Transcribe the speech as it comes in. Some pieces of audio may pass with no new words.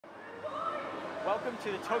Welcome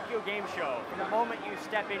to the Tokyo Game Show. From the moment you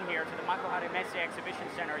step in here to the Makuhari Messe Exhibition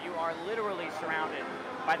Center, you are literally surrounded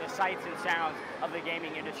by the sights and sounds of the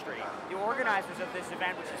gaming industry. The organizers of this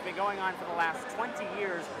event, which has been going on for the last 20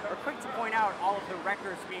 years, are quick to point out all of the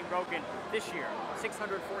records being broken this year.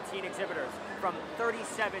 614 exhibitors from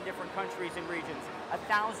 37 different countries and regions,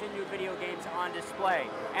 1,000 new video games on display,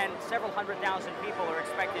 and several 100,000 people are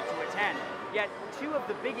expected to attend. Yet, two of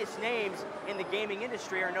the biggest names in the gaming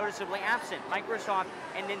industry are noticeably absent, Microsoft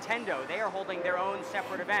and Nintendo. They are holding their own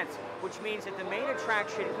separate events, which means that the main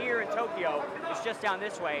attraction here in Tokyo is just down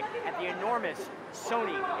this way at the enormous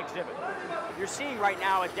Sony exhibit. You're seeing right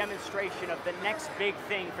now a demonstration of the next big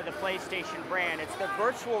thing for the PlayStation brand. It's the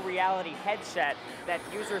virtual reality headset that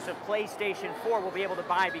users of PlayStation 4 will be able to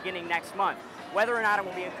buy beginning next month. Whether or not it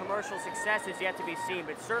will be a commercial success is yet to be seen,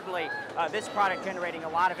 but certainly this product generating a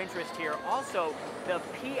lot of interest here. Also, the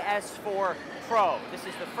PS4 Pro. This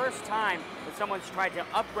is the first time that someone's tried to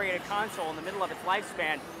upgrade a console in the middle of its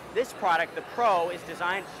lifespan. This product, the Pro, is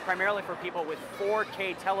designed primarily for people with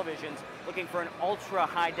 4K televisions looking for an ultra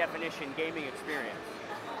high definition gaming experience.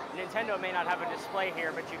 Nintendo may not have a display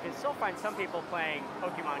here, but you can still find some people playing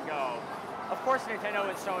Pokemon Go. Of course, Nintendo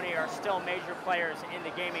and Sony are still major players in the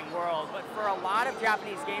gaming world, but for a lot of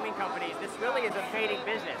Japanese gaming companies, this really is a fading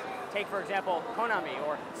business. Take, for example, Konami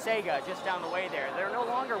or Sega just down the way there. They're no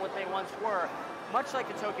longer what they once were, much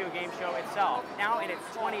like the Tokyo Game Show itself. Now in its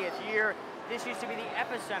 20th year, this used to be the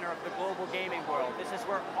epicenter of the global gaming world. This is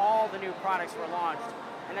where all the new products were launched,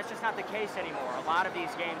 and that's just not the case anymore. A lot of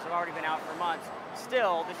these games have already been out for months.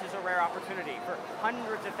 Still, this is a rare opportunity for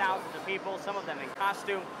hundreds of thousands of people, some of them in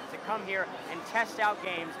costume, to come here and test out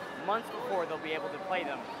games months before they'll be able to play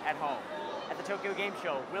them at home. At the Tokyo Game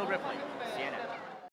Show, Will Ripley, CNN.